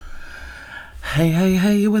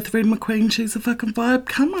Hey, you're with Red McQueen. She's a fucking vibe.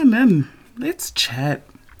 Come on in. Let's chat.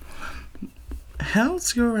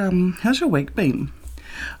 How's your week been?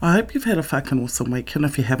 I hope you've had a fucking awesome week, and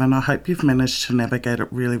if you haven't, I hope you've managed to navigate it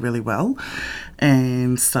really, really well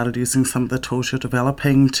and started using some of the tools you're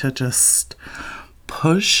developing to just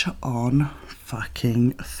push on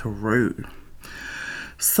fucking through.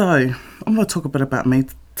 So, I'm going to talk a bit about me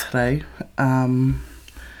today, because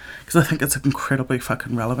I think it's incredibly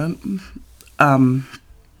fucking relevant. I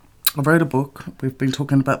wrote a book. We've been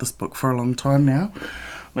talking about this book for a long time now.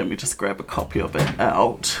 Let me just grab a copy of it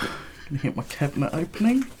out. You can hear my cabinet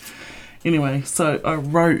opening. Anyway, so I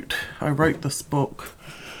wrote this book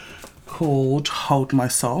called Hold My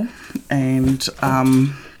Soul, and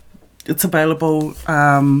it's available.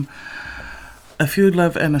 If you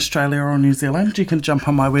live in Australia or New Zealand, you can jump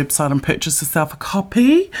on my website and purchase yourself a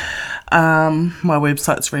copy. My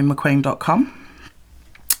website's renmcqueen.com.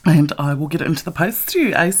 And I will get it into the post to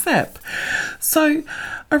you ASAP. So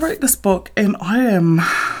I wrote this book, and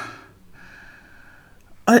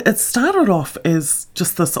it started off as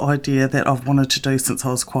just this idea that I've wanted to do since I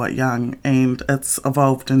was quite young, and it's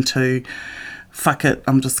evolved into, fuck it,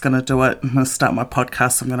 I'm just going to do it. I'm going to start my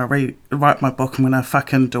podcast. I'm going to write my book. I'm going to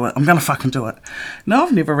fucking do it. I'm going to fucking do it. Now,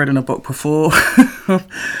 I've never written a book before.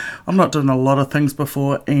 I'm not doing a lot of things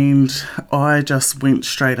before, and I just went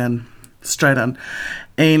straight in.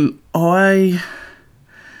 And I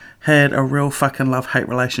had a real fucking love-hate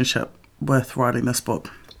relationship with writing this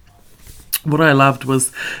book. What I loved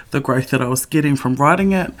was the growth that I was getting from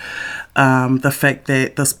writing it, the fact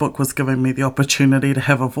that this book was giving me the opportunity to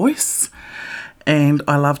have a voice, and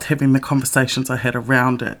I loved having the conversations I had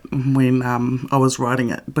around it when I was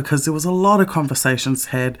writing it, because there was a lot of conversations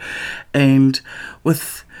had, and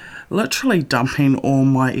with literally dumping all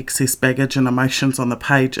my excess baggage and emotions on the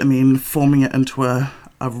page and then forming it into a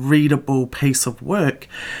readable piece of work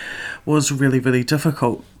was really, really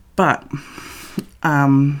difficult. But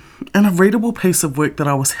and a readable piece of work that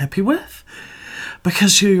I was happy with,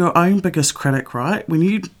 because you're your own biggest critic, right? When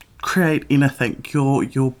you create anything, you're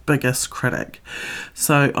your biggest critic.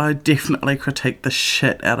 So I definitely critiqued the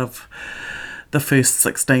shit out of the first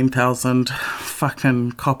 16,000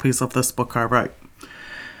 fucking copies of this book I wrote.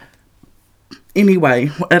 Anyway,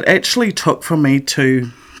 it actually took for me to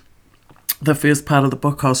the first part of the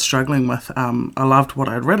book I was struggling with. I loved what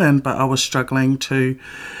I'd written, but I was struggling to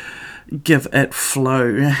give it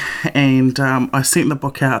flow. And I sent the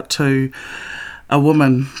book out to a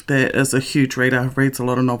woman that is a huge reader, reads a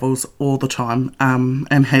lot of novels all the time,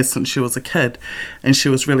 and has since she was a kid. And she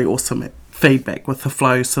was really awesome at feedback with the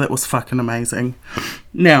flow, so that was fucking amazing.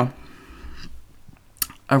 Now,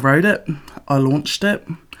 I wrote it, I launched it.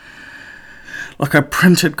 Like, I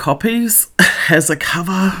printed copies, it has a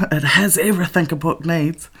cover, it has everything a book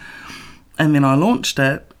needs. And then I launched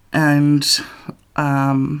it, and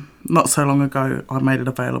not so long ago I made it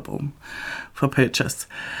available for purchase.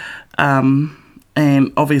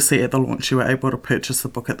 And obviously at the launch you were able to purchase the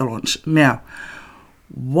book at the launch. Now,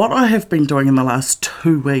 what I have been doing in the last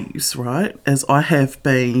 2 weeks, right, is I have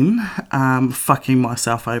been fucking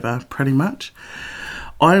myself over pretty much.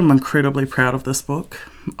 I am incredibly proud of this book.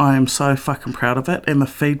 I am so fucking proud of it, and the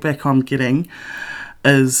feedback I'm getting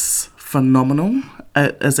is phenomenal.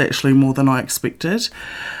 It is actually more than I expected,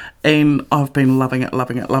 and I've been loving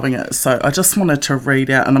it. So I just wanted to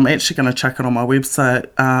read out, and I'm actually going to chuck it on my website,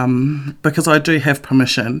 because I do have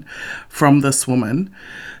permission from this woman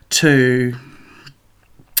to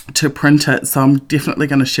print it, so I'm definitely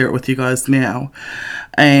going to share it with you guys now.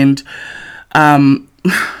 And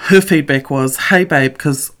her feedback was, hey babe,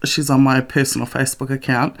 because she's on my personal Facebook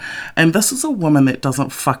account, and this is a woman that doesn't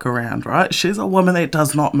fuck around, right? She's a woman that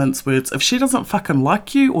does not mince words. If she doesn't fucking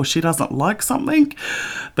like you, or she doesn't like something,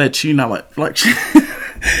 but you know it, like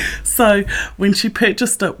so when she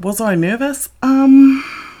purchased it, was I nervous? I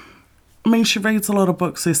mean, she reads a lot of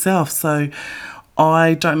books herself, so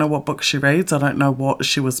I don't know what book she reads. I don't know what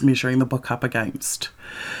she was measuring the book up against.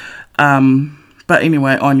 But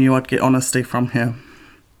anyway, I knew I'd get honesty from her.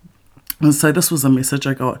 And so this was a message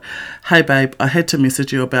I got. Hey babe, I had to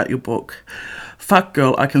message you about your book. Fuck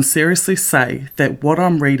girl, I can seriously say that what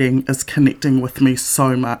I'm reading is connecting with me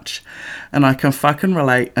so much. And I can fucking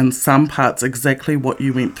relate in some parts exactly what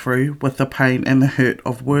you went through with the pain and the hurt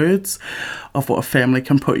of words, of what a family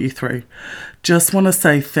can put you through. Just want to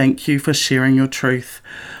say thank you for sharing your truth.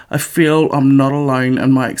 I feel I'm not alone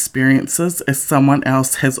in my experiences, as someone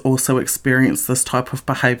else has also experienced this type of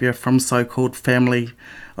behaviour from so-called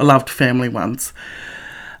loved family ones.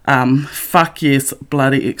 Fuck yes,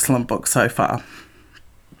 bloody excellent book so far.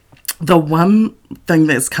 The one thing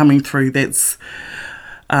that's coming through that's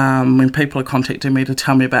when people are contacting me to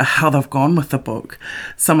tell me about how they've gone with the book.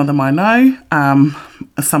 Some of them I know,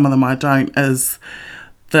 some of them I don't. Is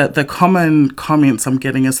the common comments I'm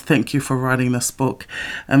getting is, thank you for writing this book.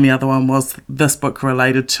 And the other one was, this book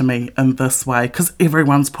related to me in this way, because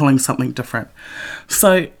everyone's pulling something different.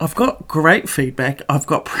 So I've got great feedback. I've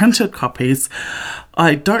got printed copies.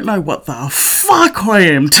 I don't know what the fuck I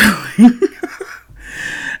am doing.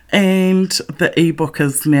 And the ebook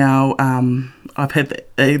is now, I've had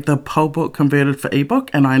the poll book converted for ebook,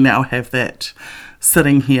 and I now have that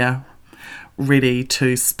sitting here ready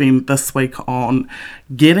to spend this week on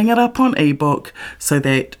getting it up on ebook so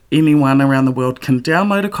that anyone around the world can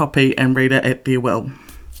download a copy and read it at their will.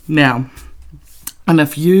 Now, and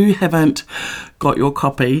if you haven't got your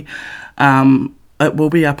copy, it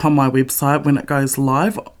will be up on my website when it goes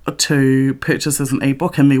live to purchase as an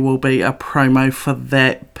ebook, and there will be a promo for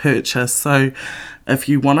that purchase. So if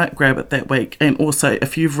you want it, grab it that week. And also,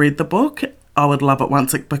 if you've read the book, I would love it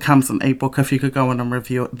once it becomes an ebook. If you could go in and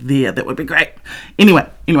review it there, that would be great. Anyway,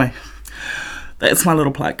 that's my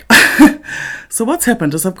little plug. So what's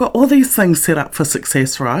happened is I've got all these things set up for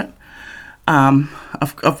success, right?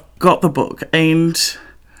 I've got the book, and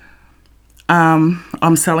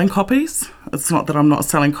I'm selling copies. It's not that I'm not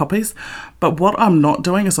selling copies, but what I'm not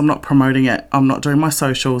doing is I'm not promoting it. I'm not doing my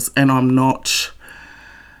socials, and I'm not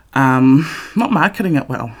marketing it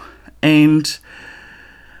well. And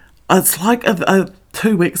it's like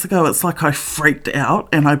 2 weeks ago, it's like I freaked out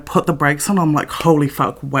and I put the brakes on. I'm like, holy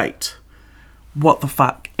fuck, wait, what the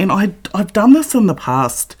fuck? And I've done this in the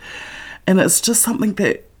past, and it's just something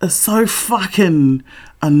that is so fucking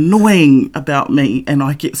annoying about me, and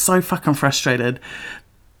I get so fucking frustrated,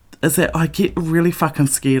 is that I get really fucking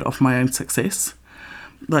scared of my own success.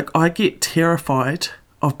 Like, I get terrified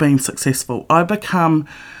of being successful. I become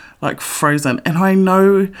like frozen, and I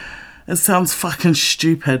know it sounds fucking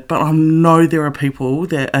stupid, but I know there are people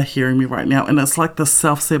that are hearing me right now, and it's like the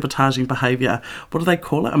self-sabotaging behaviour. What do they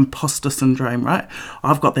call it? Imposter syndrome, right?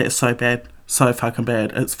 I've got that so bad. So fucking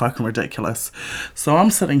bad. It's fucking ridiculous. So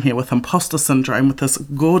I'm sitting here with imposter syndrome with this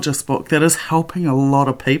gorgeous book that is helping a lot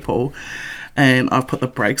of people, and I've put the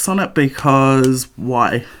brakes on it because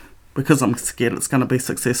why? Because I'm scared it's going to be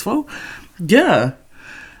successful? Yeah.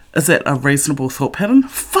 Is that a reasonable thought pattern?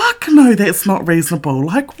 Fuck no, that's not reasonable.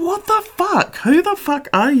 Like, what the fuck? Who the fuck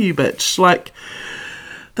are you, bitch? Like,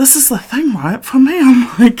 this is the thing, right? For me, I'm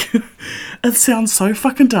like, it sounds so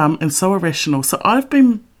fucking dumb and so irrational. So I've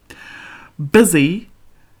been busy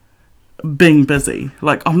being busy.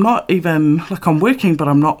 Like, I'm not even, like, I'm working, but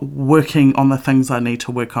I'm not working on the things I need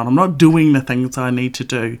to work on. I'm not doing the things I need to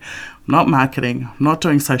do. I'm not marketing. I'm not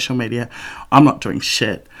doing social media. I'm not doing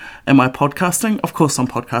shit. Am I podcasting? Of course I'm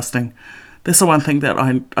podcasting. That's the one thing that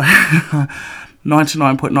I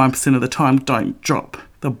 99.9% of the time don't drop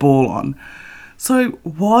the ball on. So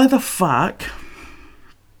why the fuck?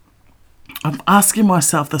 I'm asking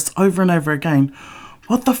myself this over and over again.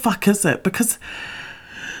 What the fuck is it? Because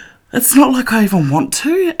it's not like I even want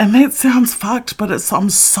to, and that sounds fucked, but I'm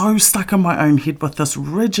so stuck in my own head with this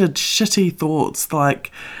rigid, shitty thoughts. Like,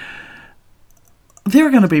 there are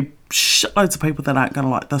going to be shitloads of people that aren't going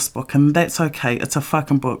to like this book, and that's okay. It's a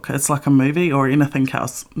fucking book. It's like a movie or anything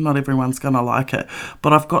else. Not everyone's going to like it,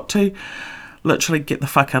 but I've got to literally get the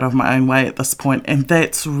fuck out of my own way at this point, and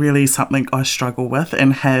that's really something I struggle with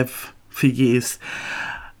and have for years.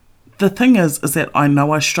 The thing is that I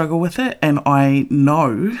know I struggle with it, and I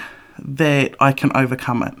know that I can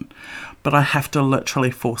overcome it, but I have to literally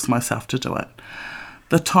force myself to do it.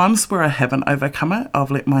 The times where I haven't overcome it, I've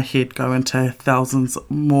let my head go into thousands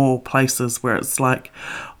more places where it's like,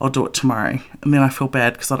 I'll do it tomorrow, and then I feel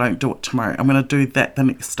bad because I don't do it tomorrow. I'm going to do that the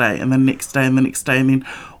next day, and the next day, and the next day, and then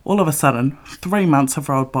all of a sudden 3 months have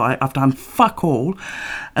rolled by, I've done fuck all,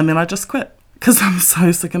 and then I just quit. Because I'm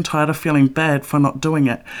so sick and tired of feeling bad for not doing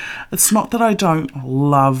it. It's not that I don't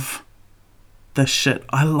love this shit.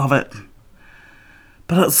 I love it.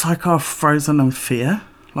 But it's like I've frozen in fear.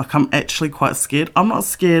 Like, I'm actually quite scared. I'm not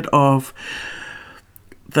scared of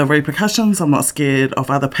the repercussions. I'm not scared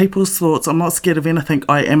of other people's thoughts. I'm not scared of anything.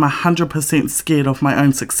 I am 100% scared of my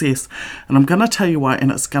own success. And I'm going to tell you why,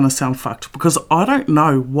 and it's going to sound fucked. Because I don't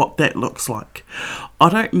know what that looks like. I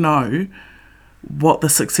don't know what the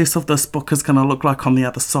success of this book is going to look like on the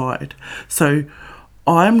other side. So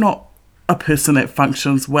I'm not a person that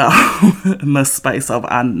functions well in this space of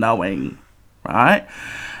unknowing, right?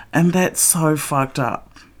 And that's so fucked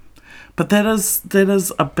up. But that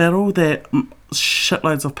is a battle that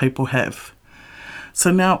shitloads of people have.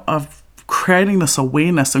 So now I'm creating this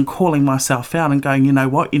awareness and calling myself out and going, you know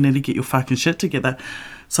what, you need to get your fucking shit together.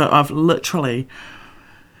 So I've literally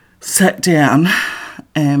sat down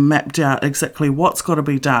and mapped out exactly what's got to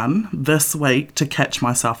be done this week to catch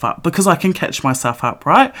myself up, because I can catch myself up,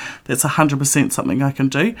 right? That's 100% something I can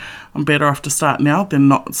do. I'm better off to start now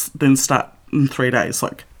than start in 3 days.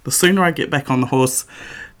 Like, the sooner I get back on the horse,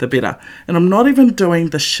 the better. And I'm not even doing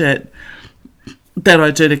the shit that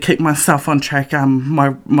I do to keep myself on track,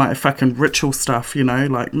 my fucking ritual stuff,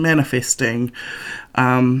 like manifesting.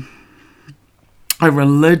 I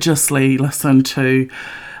religiously listen to,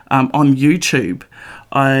 on YouTube,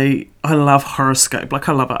 I love horoscope. Like,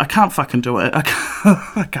 I love it. I can't fucking do it.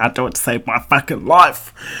 I can't do it to save my fucking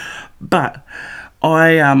life. But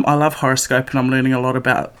I love horoscope, and I'm learning a lot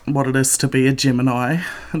about what it is to be a Gemini.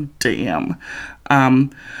 Damn.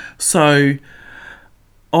 So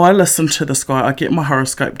I listen to this guy. I get my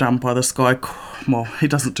horoscope done by this guy. Well, he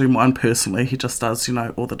doesn't do mine personally. He just does,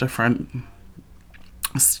 all the different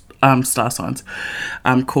star signs,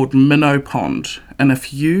 called Minnow Pond. And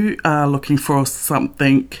if you are looking for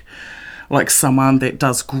something like someone that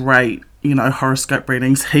does great, horoscope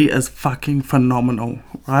readings, he is fucking phenomenal,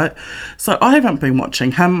 right? So I haven't been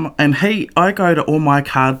watching him, and I go to all my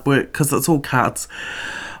card work, because it's all cards.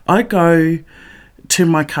 I go to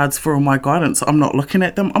my cards for all my guidance. I'm not looking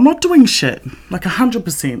at them. I'm not doing shit. Like,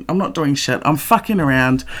 100%. I'm not doing shit. I'm fucking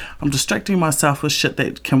around. I'm distracting myself with shit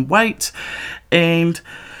that can wait, and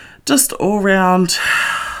just all around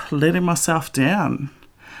letting myself down.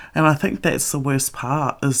 And I think that's the worst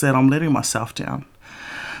part, is that I'm letting myself down.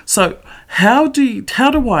 So how do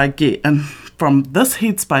I get in from this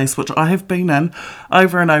headspace, which I have been in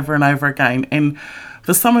over and over and over again? And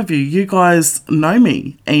for some of you, you guys know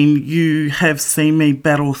me, and you have seen me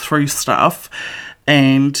battle through stuff,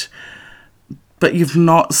 but you've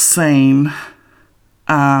not seen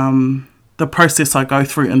the process I go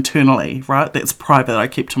through internally, right? That's private. I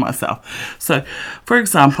keep to myself. So, for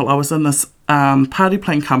example, I was in this party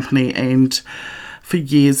plane company and for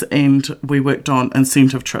years, and we worked on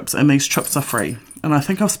incentive trips, and these trips are free. And I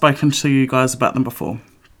think I've spoken to you guys about them before.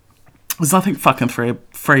 There's nothing fucking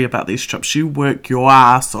free about these trips. You work your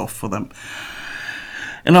ass off for them.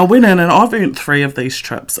 And I went in, and I've earned 3 of these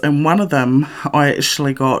trips. And one of them I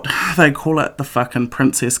actually got, they call it the fucking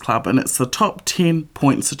Princess Club. And it's the top 10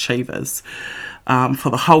 points achievers for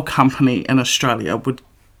the whole company in Australia would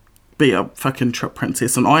be a fucking trip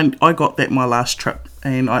princess. And I got that my last trip,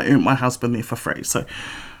 and I earned my husband there for free. So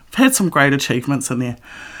I've had some great achievements in there.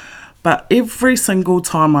 But every single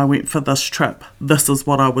time I went for this trip, this is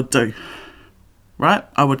what I would do, right?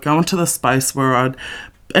 I would go into this space where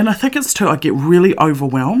and I think it's too, I get really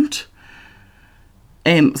overwhelmed.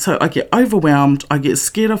 And so I get overwhelmed, I get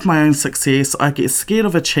scared of my own success, I get scared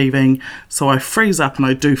of achieving, so I freeze up and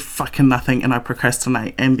I do fucking nothing, and I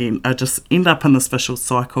procrastinate, and then I just end up in this vicious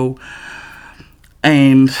cycle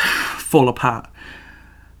and fall apart.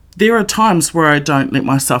 There are times where I don't let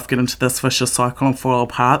myself get into this vicious cycle and fall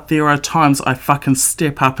apart. There are times I fucking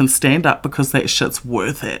step up and stand up, because that shit's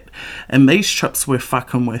worth it. And these trips were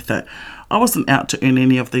fucking worth it. I wasn't out to earn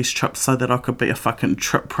any of these trips so that I could be a fucking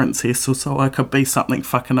trip princess, or so I could be something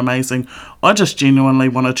fucking amazing. I just genuinely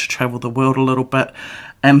wanted to travel the world a little bit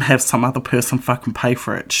and have some other person fucking pay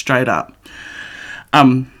for it, straight up.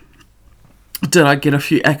 Did I get a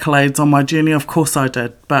few accolades on my journey? Of course I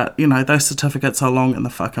did. But, those certificates are long in the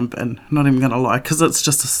fucking bin. Not even going to lie, because it's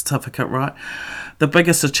just a certificate, right? The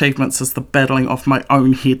biggest achievements is the battling of my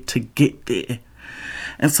own head to get there.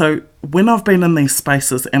 And so when I've been in these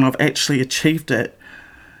spaces and I've actually achieved it,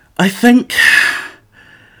 I think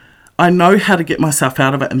I know how to get myself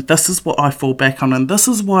out of it, and this is what I fall back on. And this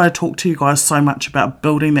is why I talk to you guys so much about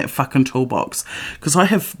building that fucking toolbox, because I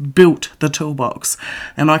have built the toolbox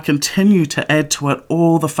and I continue to add to it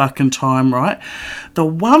all the fucking time, right? The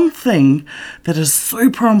one thing that is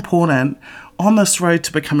super important on this road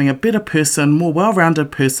to becoming a better person, more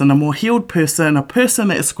well-rounded person, a more healed person, a person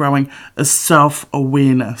that is growing, is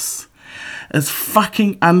self-awareness. Is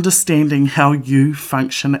fucking understanding how you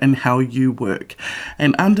function and how you work,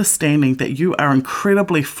 and understanding that you are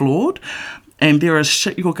incredibly flawed, and there is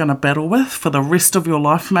shit you're going to battle with for the rest of your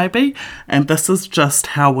life maybe, and this is just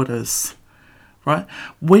how it is, right?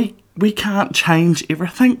 We can't change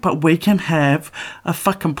everything, but we can have a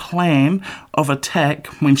fucking plan of attack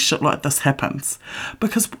when shit like this happens.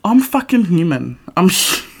 Because I'm fucking human. I'm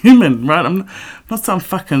human, right? I'm not some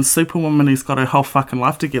fucking superwoman who's got her whole fucking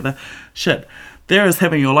life together. Shit. There is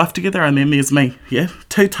having your life together, and then there's me, yeah?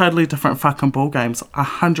 2 totally different fucking ball games,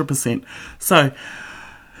 100%. So,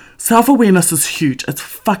 self-awareness is huge. It's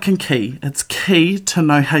fucking key. It's key to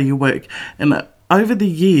know how you work. And over the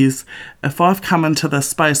years, if I've come into this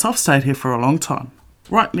space, I've stayed here for a long time.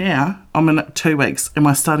 Right now, I'm in it 2 weeks. Am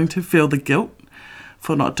I starting to feel the guilt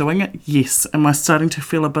for not doing it? Yes. Am I starting to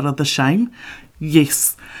feel a bit of the shame?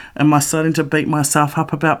 Yes. Am I starting to beat myself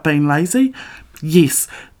up about being lazy? Yes.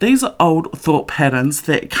 These are old thought patterns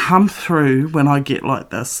that come through when I get like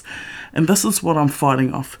this. And this is what I'm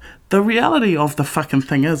fighting off. The reality of the fucking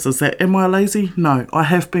thing is that am I lazy? No, I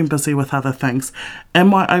have been busy with other things.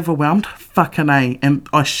 Am I overwhelmed? Fucking A. And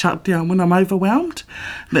I shut down when I'm overwhelmed.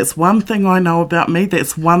 That's one thing I know about me.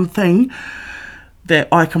 That's one thing that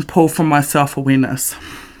I can pull from my self-awareness.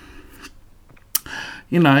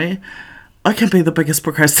 You know, I can be the biggest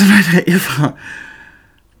procrastinator ever.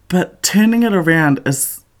 But turning it around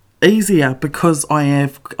is easier because I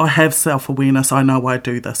have self-awareness. I know I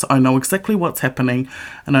do this. I know exactly what's happening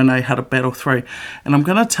and I know how to battle through. And I'm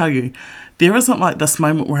going to tell you, there isn't like this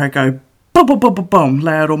moment where I go, boom, boom, boom, boom, boom,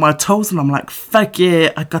 lay out all my tools and I'm like, fuck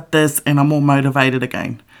yeah, I got this, and I'm all motivated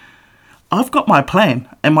again. I've got my plan.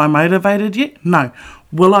 Am I motivated yet? No.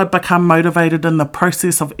 Will I become motivated in the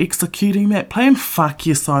process of executing that plan? Fuck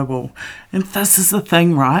yes, I will. And this is the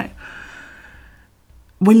thing, right?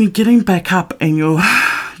 When you're getting back up and you're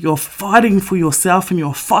fighting for yourself and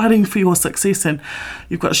you're fighting for your success and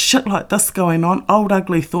you've got shit like this going on, old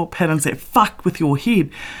ugly thought patterns that fuck with your head,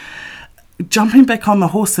 jumping back on the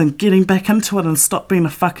horse and getting back into it and stop being a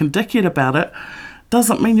fucking dickhead about it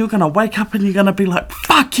doesn't mean you're going to wake up and you're going to be like,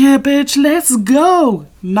 fuck yeah, bitch, let's go.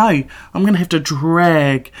 No, I'm going to have to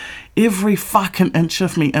drag every fucking inch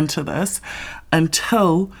of me into this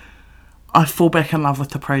until I fall back in love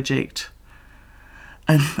with the project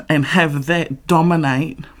and have that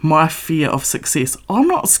dominate my fear of success. I'm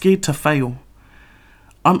not scared to fail.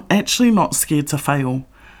 I'm actually not scared to fail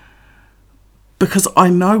because I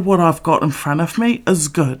know what I've got in front of me is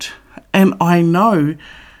good. And I know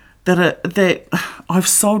that I've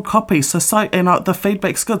sold copies, and the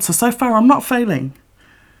feedback's good. So far, I'm not failing.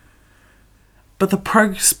 But the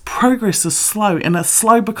progress is slow, and it's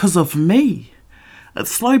slow because of me.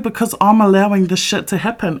 It's slow because I'm allowing this shit to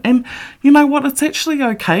happen. And you know what? It's actually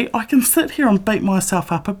okay. I can sit here and beat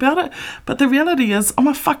myself up about it. But the reality is I'm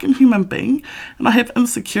a fucking human being, and I have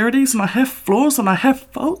insecurities, and I have flaws, and I have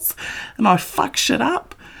faults, and I fuck shit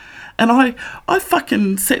up. And I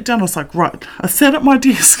fucking sat down, I was like, right. I sat at my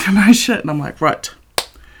desk and I shit, and I'm like, right,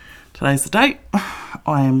 today's the date.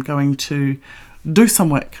 I am going to do some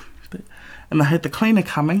work. And I had the cleaner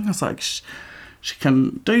coming. I was like, she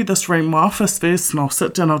can do this room, my office first, and I'll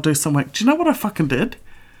sit down, I'll do some work. Do you know what I fucking did?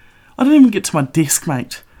 I didn't even get to my desk,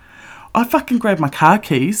 mate. I fucking grabbed my car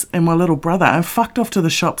keys and my little brother and fucked off to the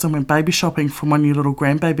shops and went baby shopping for my new little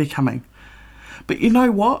grandbaby coming. But you know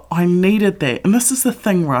what? I needed that. And this is the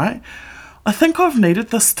thing, right? I think I've needed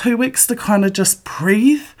this 2 weeks to kind of just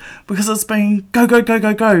breathe because it's been go, go, go,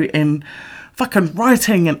 go, go and fucking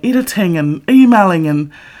writing and editing and emailing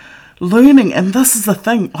and learning. And this is the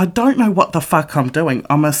thing. I don't know what the fuck I'm doing.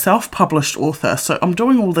 I'm a self-published author, so I'm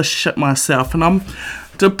doing all this shit myself. And I'm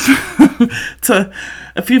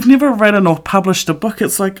if you've never written or published a book,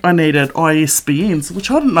 it's like I needed ISBNs, which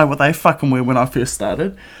I didn't know what they fucking were when I first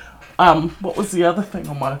started. What was the other thing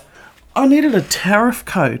I needed a tariff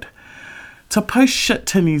code to post shit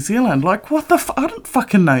to New Zealand. Like, what the I didn't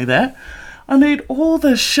fucking know that. I need all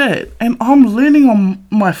this shit, and I'm learning on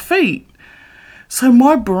my feet. So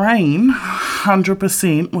my brain,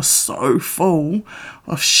 100%, was so full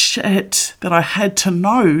of shit that I had to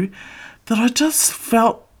know that I just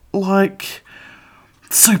felt like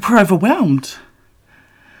super overwhelmed.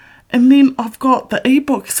 And then I've got the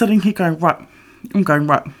ebook sitting here going, right. I'm going,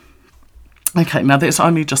 right. Okay, now that's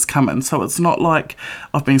only just come in, so it's not like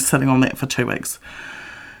I've been sitting on that for 2 weeks.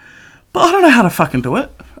 But I don't know how to fucking do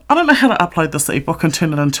it. I don't know how to upload this ebook and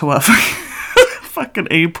turn it into a fucking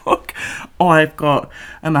ebook. I've got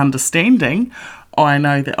an understanding. I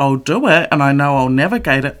know that I'll do it, and I know I'll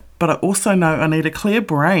navigate it, but I also know I need a clear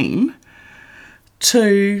brain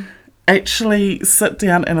to actually sit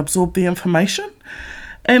down and absorb the information.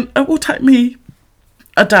 And it will take me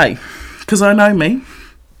a day, because I know me.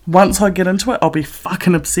 Once I get into it, I'll be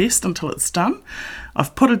fucking obsessed until it's done.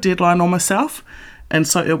 I've put a deadline on myself, and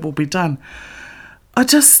so it will be done. I'm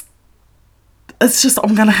going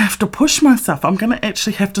to have to push myself. I'm going to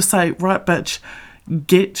actually have to say, right, bitch,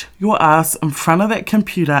 get your ass in front of that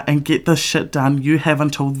computer and get this shit done. You have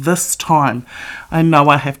until this time. I know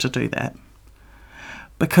I have to do that.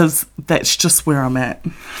 Because that's just where I'm at.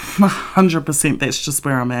 100% that's just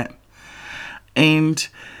where I'm at. And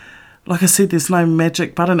like I said, there's no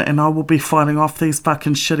magic button, and I will be fighting off these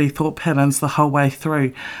fucking shitty thought patterns the whole way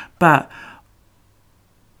through. But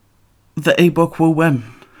the ebook will win.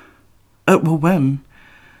 It will win.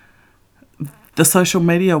 the social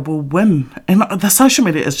media will win. And the social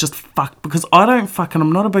media is just fucked because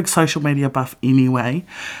I'm not a big social media buff anyway.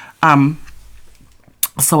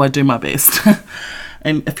 So I do my best.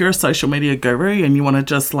 And if you're a social media guru and you want to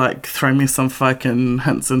just like throw me some fucking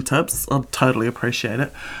hints and tips, I'll totally appreciate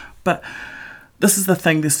it. But this is the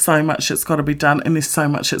thing, there's so much that's got to be done and there's so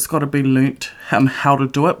much that's got to be learnt on how to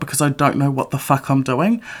do it because I don't know what the fuck I'm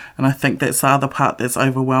doing. And I think that's the other part that's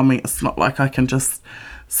overwhelming. It's not like I can just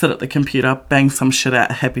sit at the computer, bang some shit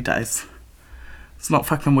out, happy days. It's not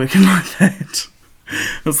fucking working like that.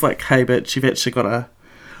 It's like, hey bitch, you've actually got to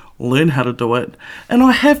learn how to do it. And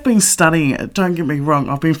I have been studying it, don't get me wrong,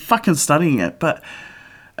 I've been fucking studying it, but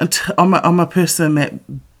I'm a person that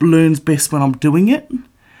learns best when I'm doing it.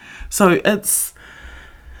 So it's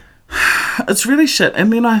really shit.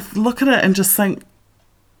 And then I look at it and just think,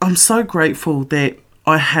 I'm so grateful that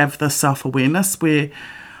I have this self-awareness where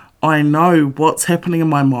I know what's happening in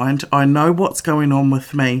my mind, I know what's going on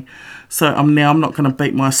with me, so I'm not going to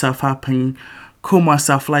beat myself up and call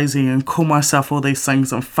myself lazy and call myself all these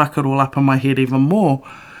things and fuck it all up in my head even more.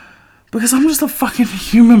 Because I'm just a fucking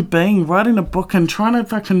human being writing a book and trying to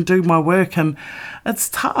fucking do my work, and it's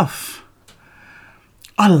tough.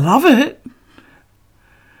 I love it.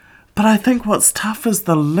 But I think what's tough is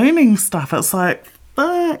the learning stuff. It's like,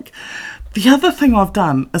 fuck. The other thing I've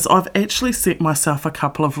done is I've actually set myself a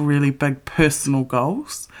couple of really big personal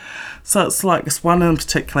goals. So it's like this one in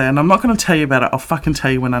particular, and I'm not going to tell you about it. I'll fucking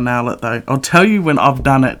tell you when I nail it though. I'll tell you when I've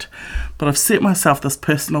done it. But I've set myself this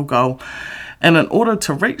personal goal. And in order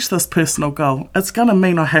to reach this personal goal, it's going to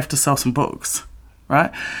mean I have to sell some books,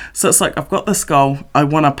 right? So it's like I've got this goal. I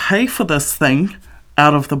want to pay for this thing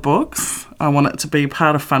out of the books. I want it to be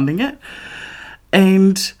part of funding it.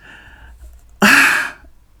 And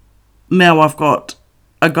now I've got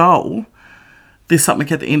a goal. There's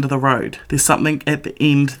something at the end of the road. There's something at the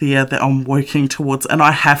end there that I'm working towards, and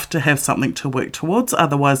I have to have something to work towards.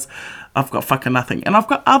 Otherwise, I've got fucking nothing. And I've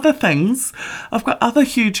got other things. I've got other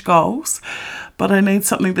huge goals, but I need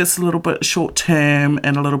something that's a little bit short term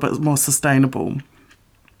and a little bit more sustainable.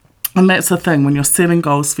 And that's the thing. When you're setting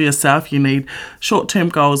goals for yourself, you need short-term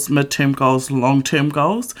goals, mid-term goals, long-term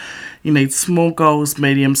goals. You need small goals,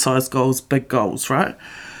 medium-sized goals, big goals, right?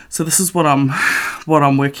 So this is what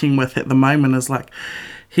I'm working with at the moment is like,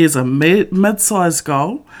 here's a mid-sized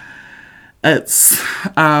goal. It's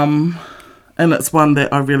and it's one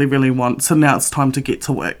that I really, really want. So now it's time to get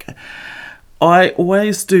to work. I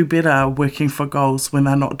always do better working for goals when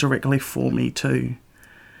they're not directly for me too.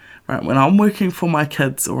 Right? When I'm working for my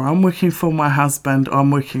kids or I'm working for my husband,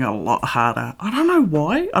 I'm working a lot harder. I don't know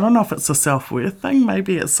why. I don't know if it's a self-worth thing.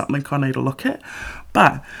 Maybe it's something I need to look at.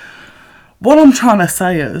 But what I'm trying to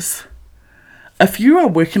say is, if you are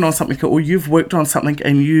working on something or you've worked on something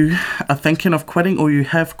and you are thinking of quitting or you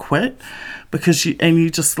have quit because you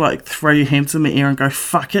just like throw your hands in the air and go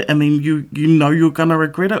fuck it, and then you know you're going to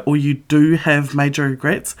regret it or you do have major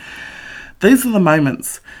regrets, these are the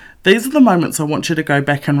moments. These are the moments I want you to go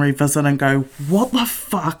back and revisit and go, what the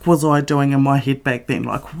fuck was I doing in my head back then?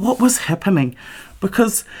 Like, what was happening?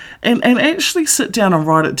 Because, and actually sit down and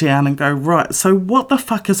write it down and go, right, so what the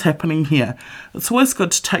fuck is happening here? It's always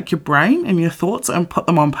good to take your brain and your thoughts and put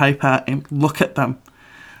them on paper and look at them,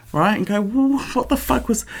 right? And go, well, what the fuck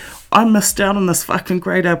was, I missed out on this fucking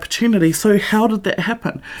great opportunity, so how did that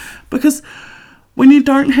happen? Because when you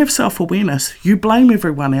don't have self-awareness, you blame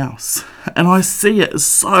everyone else. And I see it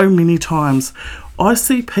so many times. I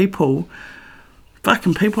see people,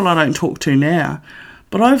 fucking people I don't talk to now,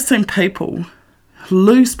 but I've seen people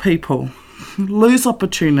lose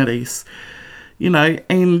opportunities,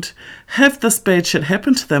 and have this bad shit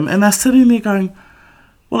happen to them, and they're sitting there going,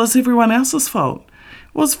 well, it's everyone else's fault.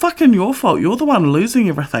 Well, it's fucking your fault. You're the one losing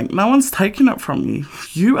everything. No one's taking it from you.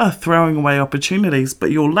 You are throwing away opportunities,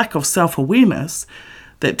 but your lack of self-awareness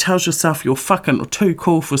that tells yourself you're fucking too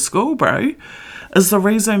cool for school, bro, is the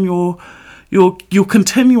reason you're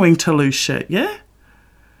continuing to lose shit, yeah?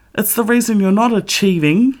 It's the reason you're not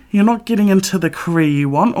achieving, you're not getting into the career you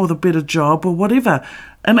want or the better job or whatever.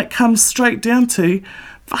 And it comes straight down to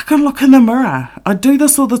fucking look in the mirror. I do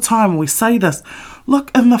this all the time. We say this.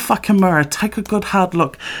 Look in the fucking mirror. Take a good hard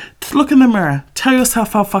look. Look in the mirror. Tell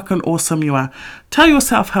yourself how fucking awesome you are. Tell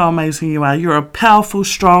yourself how amazing you are. You're a powerful,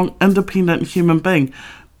 strong, independent human being.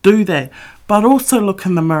 Do that. But also look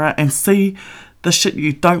in the mirror and see the shit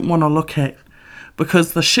you don't want to look at.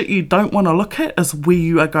 Because the shit you don't want to look at is where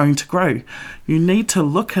you are going to grow. You need to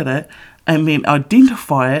look at it and then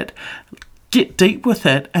identify it, get deep with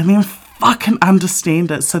it, and then fucking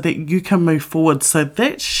understand it so that you can move forward. So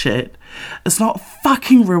that shit is not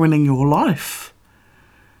fucking ruining your life.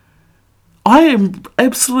 I am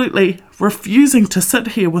absolutely refusing to sit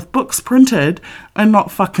here with books printed and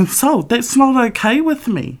not fucking sold. That's not okay with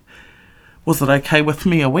me. Was it okay with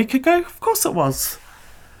me a week ago? Of course it was.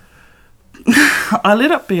 I let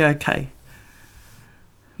it be okay.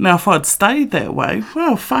 Now, if I'd stayed that way,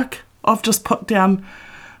 well, fuck, I've just put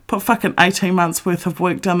fucking 18 months worth of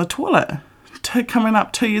work down the toilet. Coming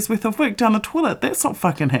up 2 years worth of work down the toilet. That's not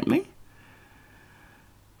fucking happening.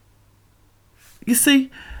 You see,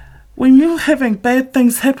 when you're having bad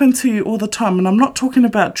things happen to you all the time, and I'm not talking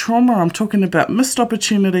about trauma, I'm talking about missed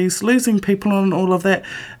opportunities, losing people and all of that,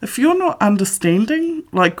 if you're not understanding,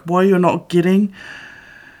 like, why you're not getting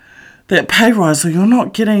that pay rise, or you're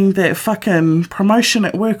not getting that fucking promotion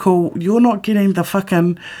at work, or you're not getting the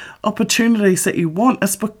fucking opportunities that you want,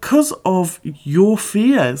 it's because of your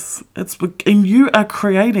fears. And you are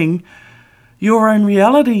creating your own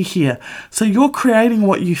reality here. So you're creating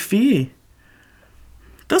what you fear.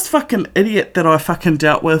 This fucking idiot that I fucking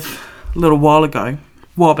dealt with a little while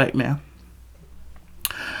back now,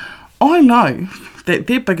 I know that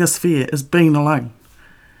their biggest fear is being alone.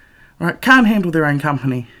 Right? Can't handle their own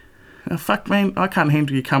company. Fuck, man, I can't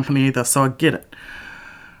handle your company either, so I get it.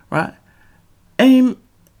 Right? And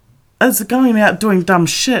is going out doing dumb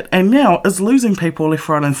shit, and now is losing people left,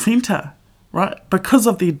 right and centre. Right? Because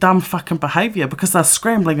of their dumb fucking behaviour, because they're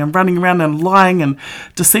scrambling and running around and lying and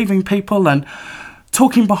deceiving people and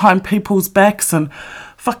talking behind people's backs and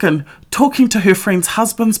fucking talking to her friends'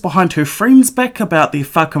 husbands behind her friends' back about their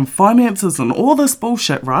fucking finances and all this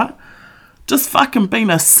bullshit, right? Just fucking being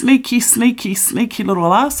a sneaky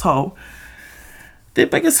little asshole. Their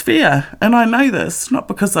biggest fear, and I know this, not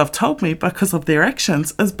because they've told me, because of their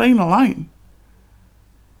actions, is being alone.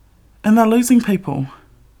 And they're losing people.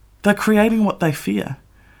 They're creating what they fear.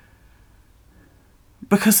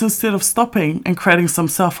 Because instead of stopping and creating some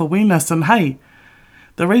self-awareness and, hey,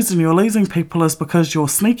 the reason you're losing people is because you're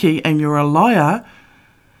sneaky and you're a liar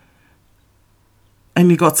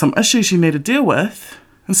and you got some issues you need to deal with,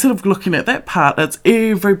 instead of looking at that part, it's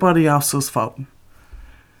everybody else's fault.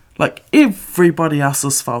 Like, everybody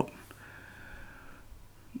else's fault.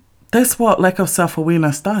 That's what lack of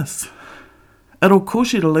self-awareness does. It'll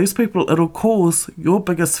cause you to lose people. It'll cause your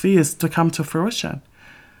biggest fears to come to fruition.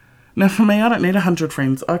 Now, for me, I don't need 100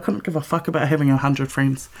 friends. I couldn't give a fuck about having 100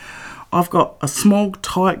 friends. I've got a small,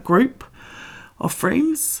 tight group of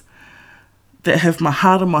friends that have my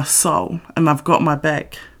heart and my soul, and they've got my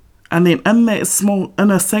back. And then in that small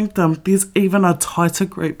inner sanctum, there's even a tighter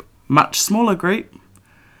group, much smaller group,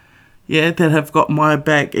 that have got my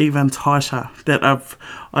back even tighter. That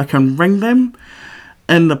I can ring them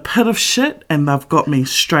in the pit of shit, and they've got me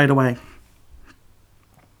straight away.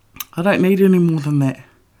 I don't need any more than that.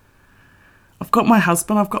 I've got my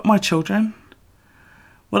husband, I've got my children.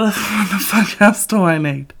 What the fuck else do I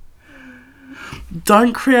need?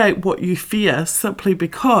 Don't create what you fear simply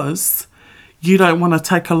because you don't want to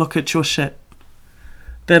take a look at your shit.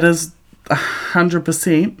 That is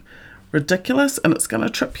 100% ridiculous, and it's going to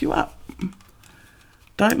trip you up.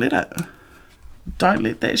 Don't let it. Don't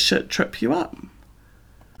let that shit trip you up.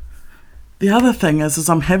 The other thing is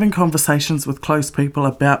I'm having conversations with close people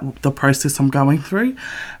about the process I'm going through.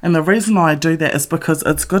 And the reason I do that is because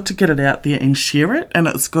it's good to get it out there and share it. And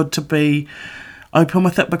it's good to be open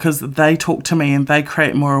with it because they talk to me and they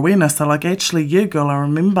create more awareness. They're like, actually, you girl, I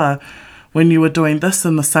remember when you were doing this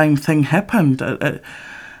and the same thing happened. And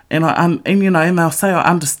they'll say, I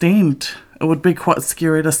understand. It would be quite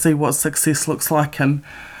scary to see what success looks like and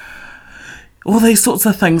all these sorts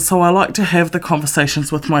of things. So I like to have the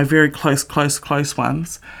conversations with my very close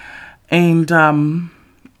ones. And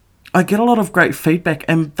I get a lot of great feedback,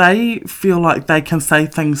 and they feel like they can say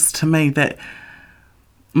things to me that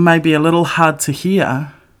may be a little hard to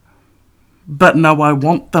hear, but no, I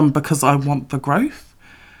want them because I want the growth.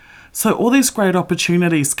 So all these great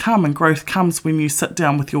opportunities come, and growth comes when you sit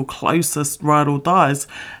down with your closest ride or dies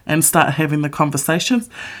and start having the conversations.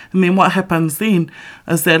 And then what happens then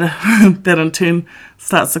is that that in turn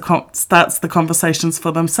starts the conversations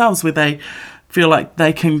for themselves, where they feel like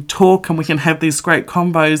they can talk and we can have these great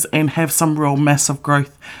combos and have some real massive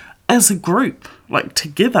growth as a group, like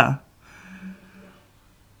together.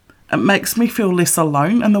 It makes me feel less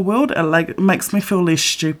alone in the world. It makes me feel less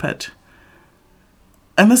stupid.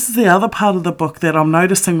 And this is the other part of the book that I'm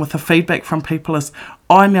noticing with the feedback from people is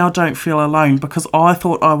I now don't feel alone because I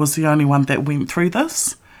thought I was the only one that went through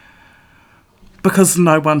this because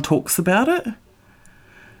no one talks about it.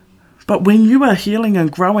 But when you are healing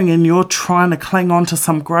and growing and you're trying to cling on to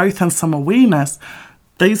some growth and some awareness,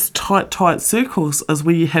 these tight circles is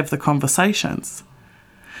where you have the conversations.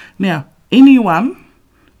 Now, anyone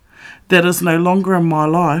that is no longer in my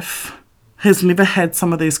life has never had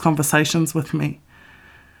some of these conversations with me.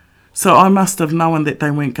 So I must have known that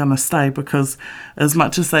they weren't going to stay, because as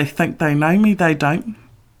much as they think they know me, they don't.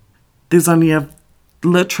 There's only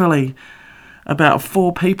literally about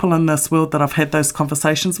 4 people in this world that I've had those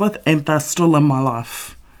conversations with, and they're still in my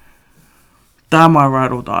life. They're my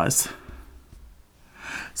ride or dies.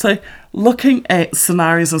 So looking at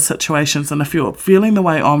scenarios and situations, and if you're feeling the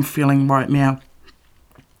way I'm feeling right now,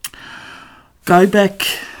 go back,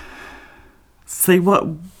 see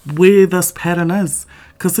where this pattern is,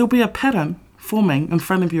 because there'll be a pattern forming in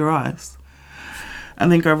front of your eyes,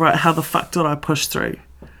 and then go, right, how the fuck did I push through?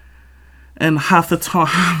 And half the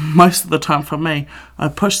time, most of the time for me, I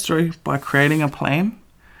push through by creating a plan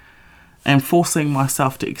and forcing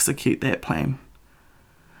myself to execute that plan.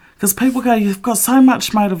 Because people go, you've got so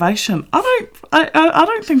much motivation. I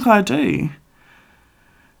don't think I do.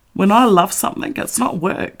 When I love something, it's not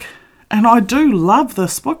work. And I do love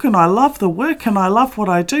this book, and I love the work, and I love what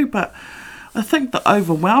I do, but I think the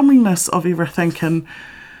overwhelmingness of everything, and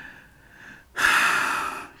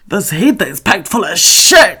this head that's packed full of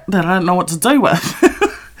shit that I don't know what to do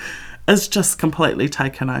with is just completely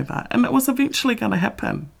taken over. And it was eventually going to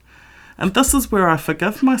happen. And this is where I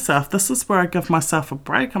forgive myself. This is where I give myself a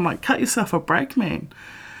break. I'm like, cut yourself a break, man.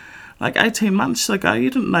 Like 18 months ago, you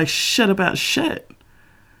didn't know shit about shit.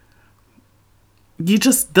 You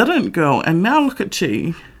just didn't, girl. And now look at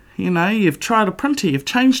you. You know, you've tried a printer, you've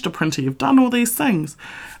changed a printer, you've done all these things.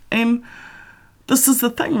 And this is the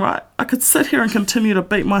thing, right? I could sit here and continue to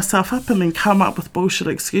beat myself up and then come up with bullshit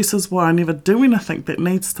excuses why I never do anything that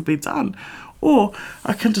needs to be done. Or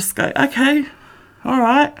I can just go, okay, all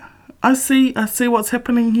right, I see what's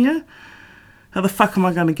happening here. How the fuck am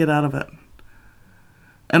I going to get out of it?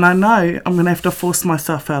 And I know I'm going to have to force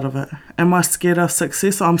myself out of it. Am I scared of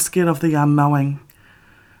success? I'm scared of the unknowing.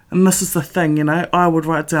 And this is the thing, you know, I would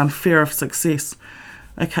write down fear of success.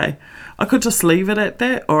 Okay, I could just leave it at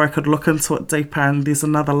that, or I could look into it deeper, and there's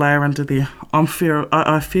another layer under there. I fear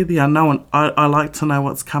the unknown. I like to know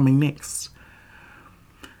what's coming next.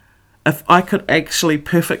 If I could actually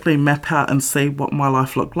perfectly map out and see what my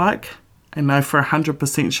life looked like, and know for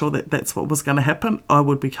 100% sure that that's what was going to happen, I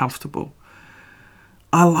would be comfortable.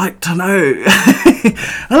 I like to know.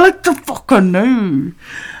 I like to fucking know.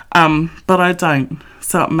 But I don't.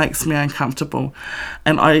 So it makes me uncomfortable.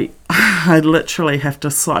 And I literally have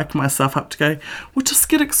to psych myself up to go, well, just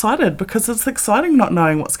get excited, because it's exciting not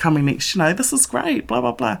knowing what's coming next. You know, this is great, blah,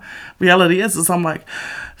 blah, blah. Reality is I'm like,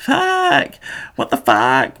 fuck, what the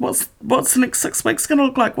fuck? What's the next 6 weeks going to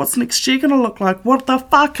look like? What's next year going to look like? What the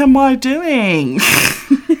fuck am I doing?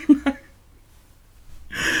 You know?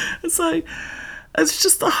 So it's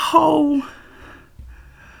just a whole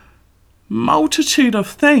multitude of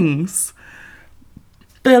things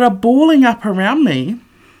that are balling up around me,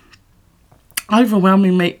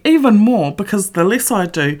 overwhelming me even more, because the less I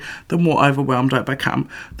do, the more overwhelmed I become.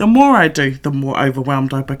 The more I do, the more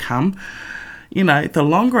overwhelmed I become. You know, the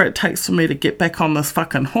longer it takes for me to get back on this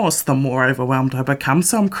fucking horse, the more overwhelmed I become.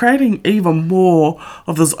 So I'm creating even more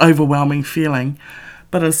of this overwhelming feeling.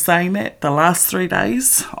 But in saying that, the last 3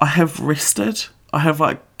 days, I have rested. I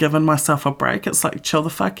have given myself a break. It's like, chill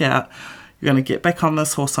the fuck out. You're going to get back on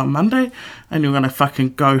this horse on Monday, and you're going to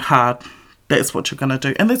fucking go hard. That's what you're going to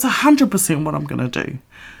do. And that's 100% what I'm going to do.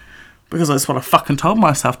 Because that's what I fucking told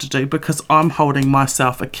myself to do, because I'm holding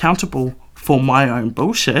myself accountable for my own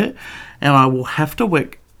bullshit, and I will have to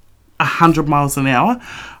work 100 miles an hour.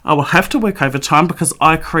 I will have to work overtime, because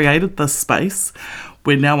I created this space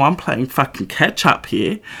where now I'm playing fucking catch up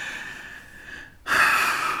here.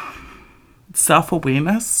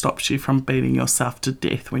 Self-awareness stops you from beating yourself to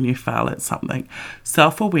death when you fail at something.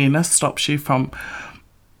 Self-awareness stops you from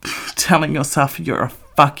telling yourself you're a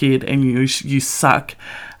fuckhead and you suck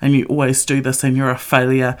and you always do this and you're a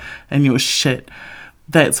failure and you're shit.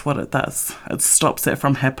 That's what it does. It stops that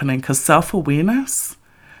from happening, because self-awareness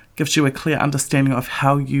gives you a clear understanding of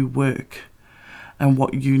how you work and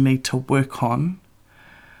what you need to work on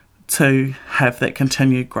to have that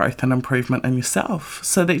continued growth and improvement in yourself,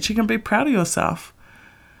 so that you can be proud of yourself.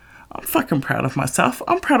 I'm fucking proud of myself.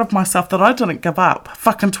 I'm proud of myself that I didn't give up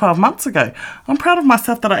fucking 12 months ago. I'm proud of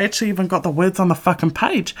myself that I actually even got the words on the fucking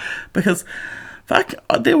page, because fuck,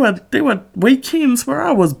 there were weekends where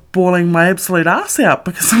I was bawling my absolute ass out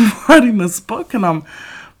because I'm writing this book and I'm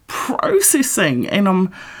processing and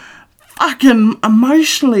I'm fucking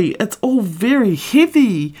emotionally, it's all very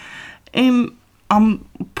heavy, and I'm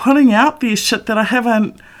putting out there shit that I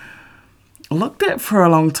haven't looked at for a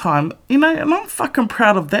long time, you know, and I'm fucking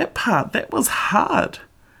proud of that part. That was hard.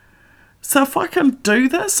 So if I can do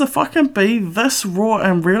this, if I can be this raw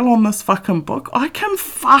and real on this fucking book, I can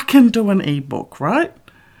fucking do an ebook, right?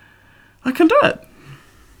 I can do it.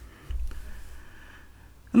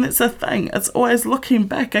 And that's the thing. It's always looking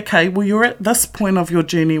back. Okay, well, you're at this point of your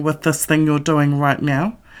journey with this thing you're doing right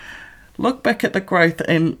now. Look back at the growth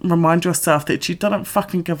and remind yourself that you didn't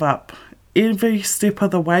fucking give up. Every step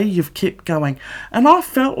of the way, you've kept going. And I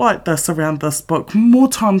felt like this around this book more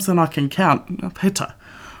times than I can count. I've had to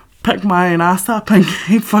pick my own ass up and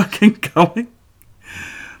keep fucking going.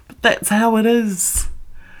 But that's how it is.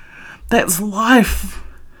 That's life.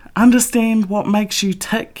 Understand what makes you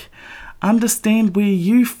tick. Understand where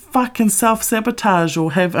you fucking self-sabotage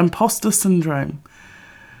or have imposter syndrome.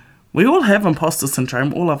 We all have imposter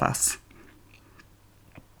syndrome, all of us.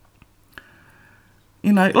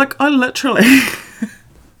 You know, like I literally...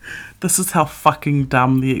 This is how fucking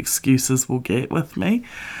dumb the excuses will get with me.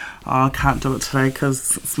 Oh, I can't do it today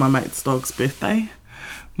because it's my mate's dog's birthday.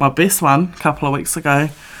 My best one, a couple of weeks ago.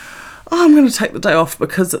 Oh, I'm going to take the day off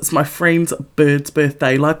because it's my friend's bird's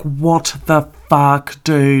birthday. Like, what the fuck,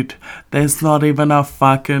 dude? There's not even a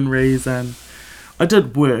fucking reason. I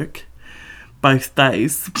did work both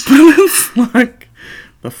days, but it's like,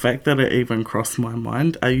 the fact that it even crossed my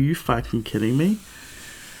mind, are you fucking kidding me?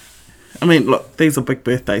 I mean, look, these are big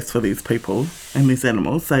birthdays for these people and these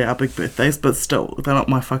animals. They are big birthdays, but still, they're not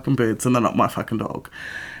my fucking birds and they're not my fucking dog.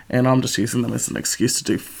 And I'm just using them as an excuse to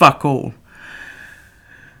do fuck all.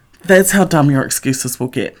 That's how dumb your excuses will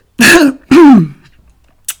get. And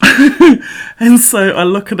so I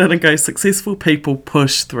look at it and go, successful people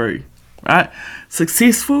push through, right?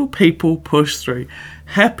 Successful people push through.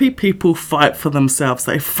 Happy people fight for themselves.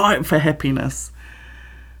 They fight for happiness.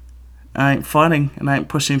 I ain't fighting and I ain't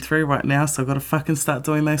pushing through right now, so I've got to fucking start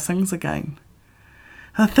doing those things again.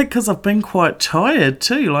 And I think because I've been quite tired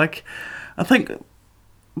too. Like, I think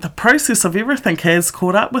the process of everything has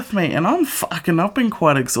caught up with me and I've been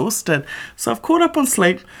quite exhausted. So I've caught up on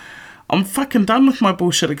sleep. I'm fucking done with my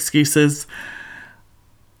bullshit excuses.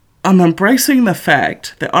 I'm embracing the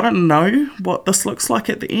fact that I don't know what this looks like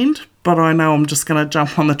at the end, but I know I'm just going to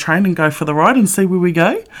jump on the train and go for the ride and see where we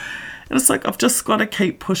go. And it's like, I've just got to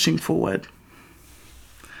keep pushing forward.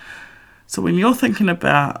 So when you're thinking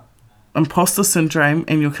about imposter syndrome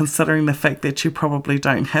and you're considering the fact that you probably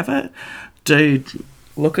don't have it, dude,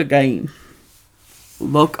 look again.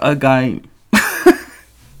 Look again.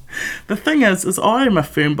 The thing is I am a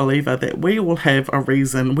firm believer that we all have a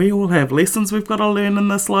reason. We all have lessons we've got to learn in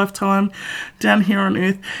this lifetime down here on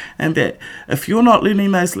earth. And that if you're not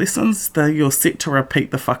learning those lessons, then you're set to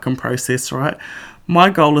repeat the fucking process, right? My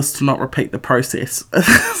goal is to not repeat the process.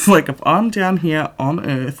 It's like if I'm down here on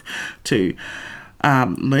earth to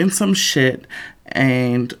learn some shit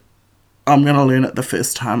and I'm going to learn it the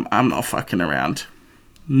first time, I'm not fucking around.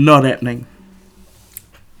 Not happening.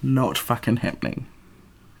 Not fucking happening.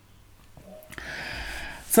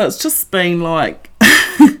 So it's just been like,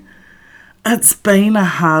 it's been a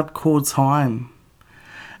hardcore time.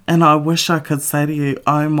 And I wish I could say to you,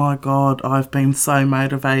 oh my God, I've been so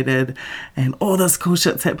motivated and all this cool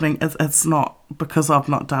shit's happening. It's not, because I've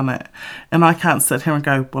not done it. And I can't sit here and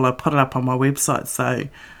go, well, I put it up on my website, so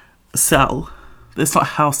sell. That's not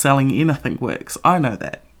how selling anything works. I know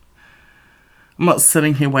that. I'm not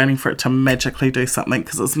sitting here waiting for it to magically do something,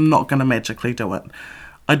 because it's not going to magically do it.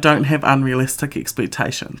 I don't have unrealistic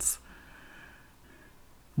expectations.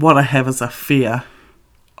 What I have is a fear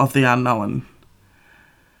of the unknown.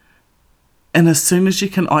 And as soon as you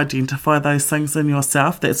can identify those things in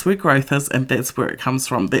yourself, that's where growth is and that's where it comes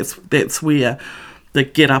from. That's where the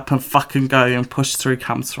get up and fucking go and push through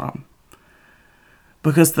comes from.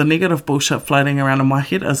 Because the negative bullshit floating around in my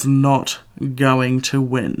head is not going to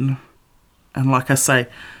win. And like I say,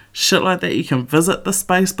 shit like that, you can visit the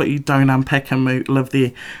space, but you don't unpack and live there.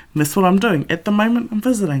 And that's what I'm doing. At the moment, I'm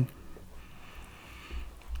visiting.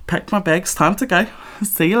 Packed my bags, time to go.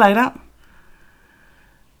 See you later.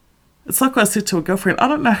 It's like I said to a girlfriend, I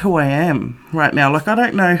don't know who I am right now. Like, I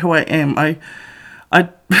don't know who I am.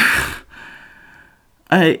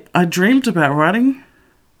 I dreamed about writing.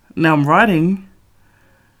 Now I'm writing.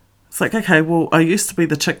 It's like, okay, well, I used to be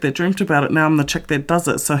the chick that dreamt about it. Now I'm the chick that does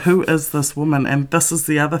it. So who is this woman? And this is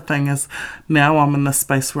the other thing, is now I'm in this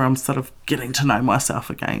space where I'm sort of getting to know myself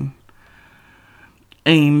again.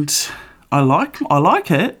 And I like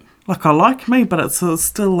it. Like, I like me, but it's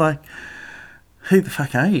still like, who the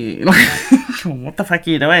fuck are you? Like, what the fuck are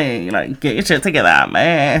you doing? Like, get your shit together,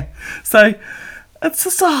 man. So it's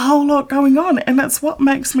just a whole lot going on. And it's what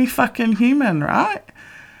makes me fucking human, right?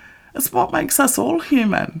 It's what makes us all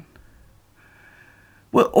human.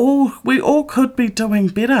 We all could be doing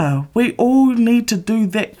better. We all need to do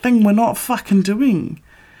that thing we're not fucking doing.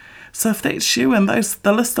 So if that's you and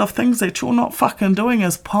the list of things that you're not fucking doing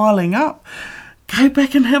is piling up, go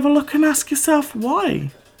back and have a look and ask yourself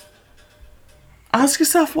why. Ask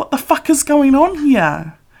yourself what the fuck is going on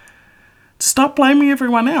here. Stop blaming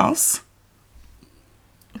everyone else.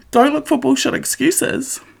 Don't look for bullshit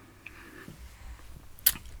excuses.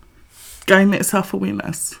 Gain that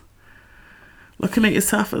self-awareness. Looking at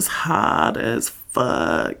yourself is hard as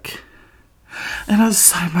fuck. And it's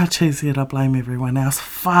so much easier to blame everyone else.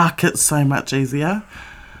 Fuck, it's so much easier.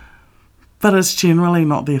 But it's generally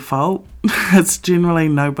not their fault. It's generally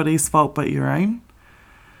nobody's fault but your own.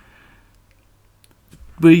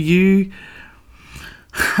 Is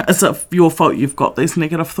it your fault you've got these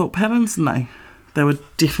negative thought patterns? No. They were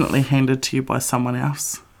definitely handed to you by someone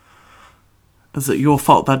else. Is it your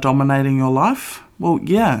fault they're dominating your life? Well,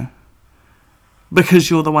 yeah. Because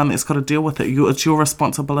you're the one that's got to deal with it. It's your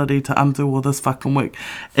responsibility to undo all this fucking work.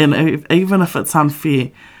 And even if it's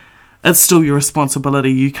unfair, it's still your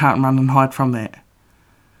responsibility. You can't run and hide from that.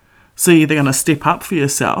 So you're either going to step up for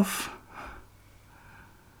yourself,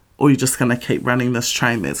 or you're just going to keep running this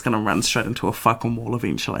train that's going to run straight into a fucking wall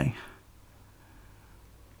eventually.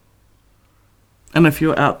 And if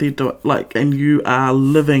you're out there and you are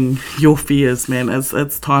living your fears, man,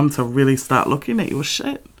 it's time to really start looking at your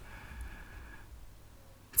shit.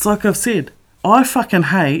 It's like I've said, I fucking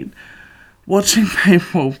hate watching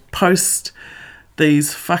people post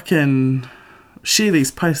these fucking, share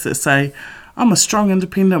these posts that say, I'm a strong,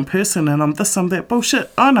 independent person and I'm this, I'm that.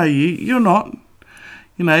 Bullshit. I know you're not.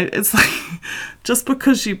 You know, it's like, just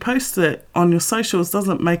because you post it on your socials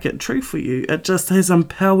doesn't make it true for you. It just has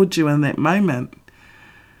empowered you in that moment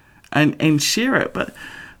and share it. But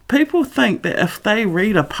people think that if they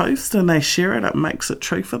read a post and they share it, it makes it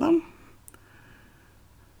true for them.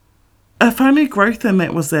 If only growth in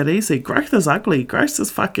that was that easy. Growth is ugly. Growth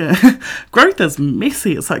is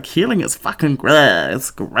messy. It's like healing. It's fucking gross.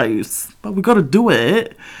 It's gross. But we've got to do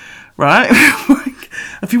it, right?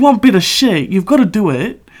 If you want better shit, you've got to do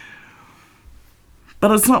it.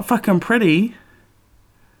 But it's not fucking pretty.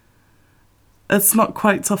 It's not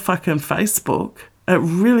quotes off fucking Facebook. It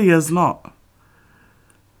really is not.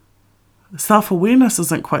 Self-awareness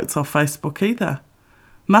isn't quotes off Facebook either.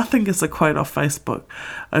 Nothing is a quote off Facebook.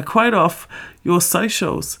 A quote off your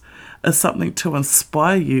socials is something to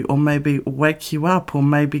inspire you or maybe wake you up or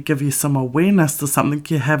maybe give you some awareness to something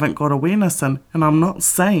you haven't got awareness in. And I'm not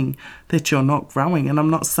saying that you're not growing, and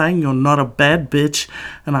I'm not saying you're not a bad bitch,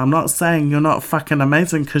 and I'm not saying you're not fucking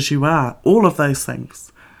amazing, because you are. All of those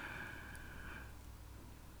things.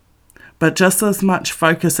 But just as much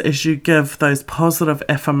focus as you give those positive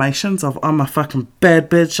affirmations of I'm a fucking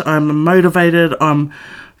bad bitch, I'm motivated, I'm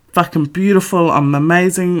fucking beautiful, I'm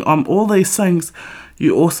amazing, I'm all these things,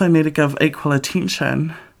 you also need to give equal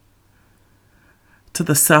attention to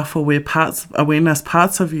the awareness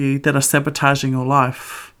parts of you that are sabotaging your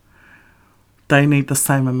life. They need the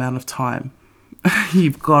same amount of time.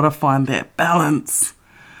 You've got to find that balance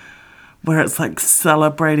where it's like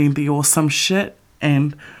celebrating the awesome shit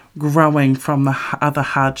and growing from the other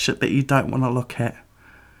hard shit that you don't want to look at.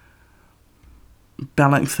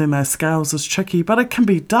 Balancing those scales is tricky, but it can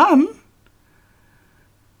be done.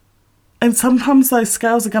 And sometimes those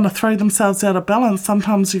scales are going to throw themselves out of balance.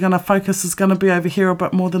 Sometimes you're going to focus is going to be over here a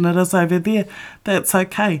bit more than it is over there. That's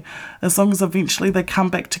okay, as long as eventually they come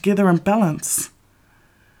back together in balance.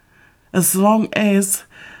 As long as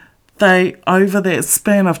they, over that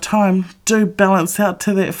span of time, do balance out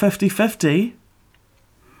to that 50-50.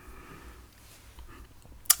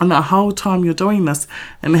 And the whole time you're doing this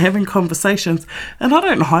and having conversations, and I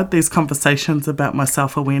don't hide these conversations about my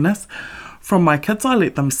self-awareness from my kids, I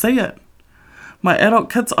let them see it. My adult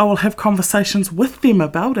kids, I will have conversations with them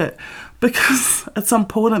about it, because it's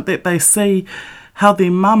important that they see how their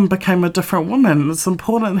mum became a different woman. It's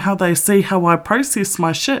important how they see how I process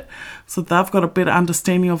my shit, so they've got a better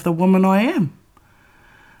understanding of the woman I am.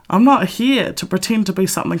 I'm not here to pretend to be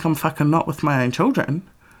something I'm fucking not with my own children.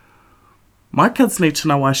 My kids need to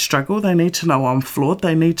know I struggle. They need to know I'm flawed.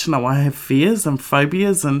 They need to know I have fears and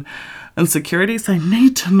phobias and insecurities. They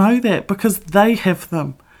need to know that because they have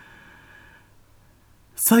them.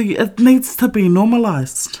 So it needs to be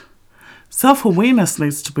normalised. Self-awareness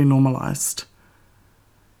needs to be normalised.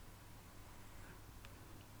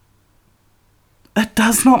 It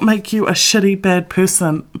does not make you a shitty bad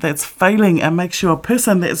person that's failing. It makes you a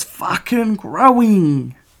person that's fucking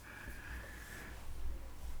growing.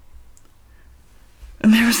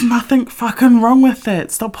 And there is nothing fucking wrong with that.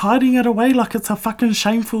 Stop hiding it away like it's a fucking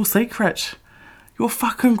shameful secret. You're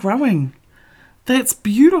fucking growing. That's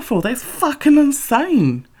beautiful. That's fucking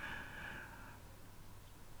insane.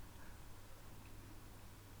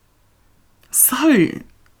 So,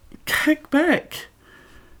 kick back.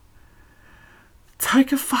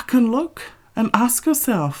 Take a fucking look and ask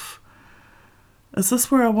yourself, is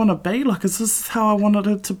this where I want to be? Like, is this how I wanted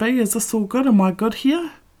it to be? Is this all good? Am I good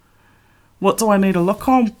here? What do I need to look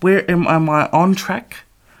on? Where am I on track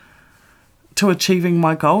to achieving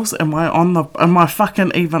my goals? Am I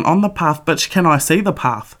fucking even on the path? Bitch, can I see the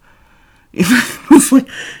path? It's like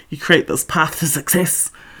you create this path to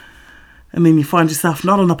success, and then you find yourself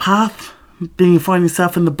not on the path. Then you find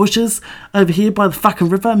yourself in the bushes over here by the fucking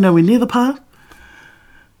river, nowhere near the path.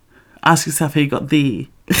 Ask yourself how you got there.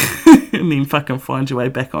 And then fucking find your way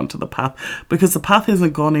back onto the path. Because the path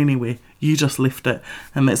hasn't gone anywhere. You just left it.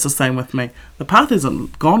 And that's the same with me. The path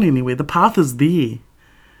hasn't gone anywhere. The path is there.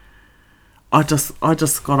 I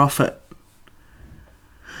just got off it.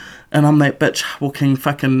 And I'm that bitch walking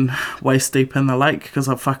fucking waist deep in the lake because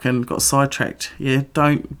I fucking got sidetracked. Yeah,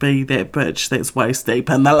 don't be that bitch that's waist deep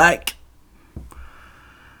in the lake.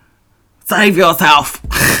 Save yourself.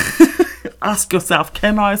 Ask yourself,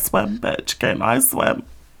 can I swim, bitch? Can I swim?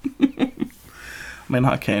 I mean,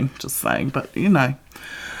 I can, just saying, but you know.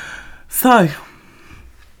 So,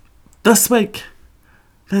 this week,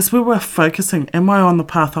 that's where we're focusing. Am I on the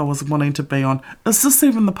path I was wanting to be on? Is this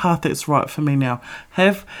even the path that's right for me now?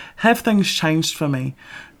 Have things changed for me?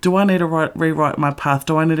 Do I need to rewrite my path?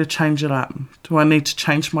 Do I need to change it up? Do I need to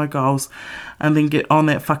change my goals and then get on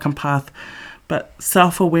that fucking path? But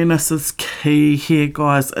self-awareness is key here,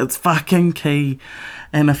 guys. It's fucking key.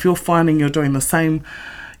 And if you're finding you're doing the same,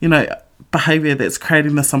 behaviour that's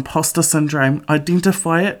creating this imposter syndrome,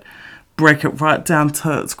 identify it, break it right down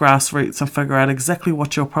to its grassroots and figure out exactly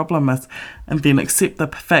what your problem is, and then accept the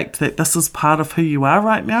fact that this is part of who you are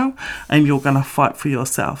right now and you're going to fight for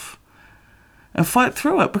yourself. And fight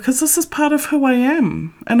through it, because this is part of who I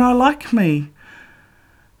am and I like me.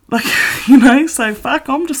 Like, so fuck,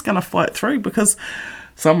 I'm just going to fight through because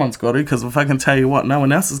someone's got to, because if I can tell you what, no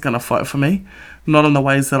one else is going to fight for me. Not in the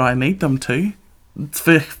ways that I need them to. It's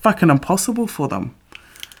fucking impossible for them.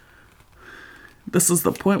 This is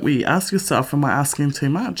the point where you ask yourself, am I asking too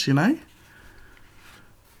much,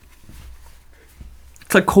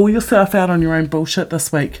 So call yourself out on your own bullshit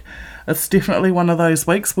this week. It's definitely one of those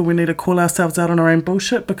weeks where we need to call ourselves out on our own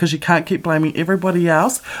bullshit, because you can't keep blaming everybody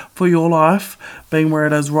else for your life being where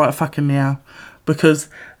it is right fucking now. Because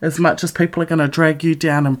as much as people are going to drag you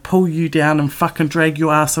down and pull you down and fucking drag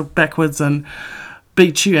your ass backwards and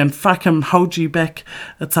beat you and fucking hold you back,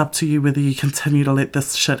 it's up to you whether you continue to let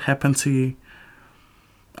this shit happen to you.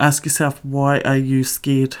 Ask yourself, why are you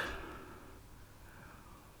scared?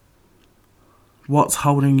 What's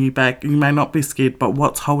holding you back? You may not be scared, but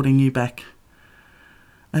what's holding you back?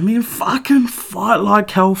 And then fucking fight like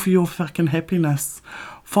hell for your fucking happiness.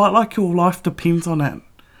 Fight like your life depends on it.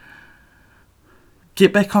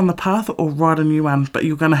 Get back on the path or write a new one, but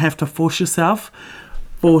you're going to have to force yourself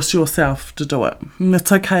to do it. And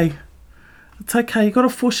it's okay. It's okay. You got to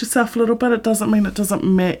force yourself a little bit. It doesn't mean it doesn't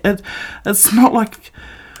matter. It's not like...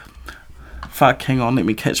 Fuck, hang on, let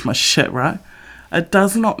me catch my shit, right? It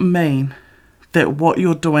does not mean that what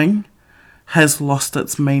you're doing has lost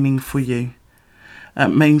its meaning for you. It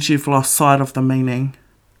means you've lost sight of the meaning.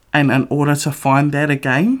 And in order to find that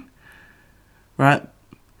again, right,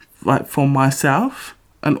 like for myself,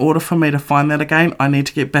 in order for me to find that again, I need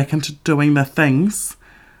to get back into doing the things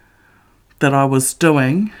that I was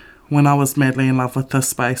doing when I was madly in love with this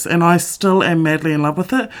space. And I still am madly in love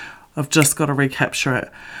with it. I've just got to recapture it.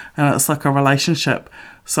 And it's like a relationship.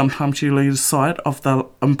 Sometimes you lose sight of the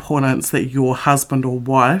importance that your husband or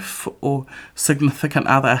wife or significant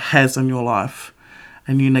other has in your life.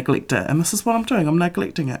 And you neglect it. And this is what I'm doing. I'm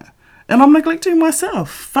neglecting it. And I'm neglecting myself.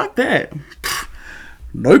 Fuck that.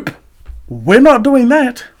 Nope. We're not doing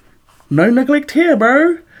that. No neglect here,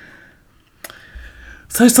 bro.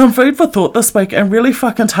 So some food for thought this week, and really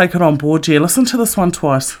fucking take it on board. Yeah, listen to this one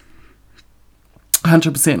twice.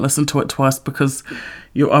 100% listen to it twice, because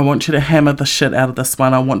I want you to hammer the shit out of this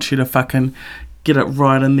one. I want you to fucking get it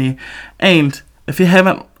right in there. And if you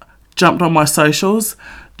haven't jumped on my socials,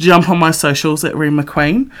 jump on my socials at Reem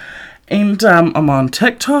McQueen. And I'm on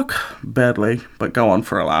TikTok, badly, but go on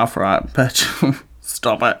for a laugh, right, bitch?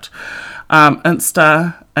 Stop it.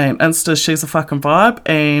 Insta, she's a fucking vibe,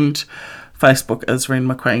 and Facebook is Reem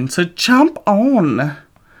McQueen. So jump on,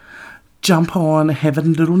 have a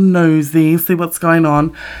little nose there, see what's going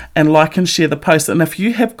on, and like and share the post. And if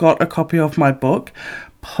you have got a copy of my book,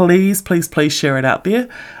 please, please, please share it out there.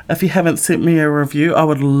 If you haven't sent me a review, I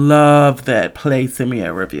would love that. Please send me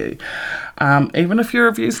a review. Even if your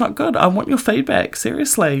review's not good, I want your feedback,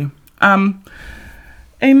 seriously.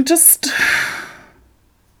 And just,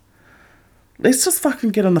 let's just fucking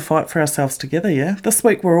get in the fight for ourselves together, yeah? This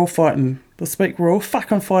week we're all fighting. This week we're all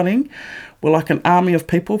fucking fighting. We're like an army of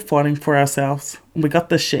people fighting for ourselves. And we got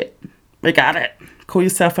this shit. We got it. Call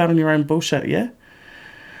yourself out on your own bullshit, yeah?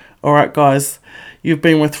 Alright, guys. You've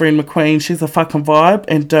been with Ren McQueen. She's a fucking vibe.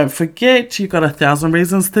 And don't forget, you got 1,000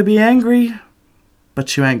 reasons to be angry.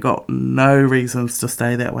 But you ain't got no reasons to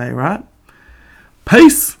stay that way, right?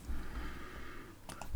 Peace!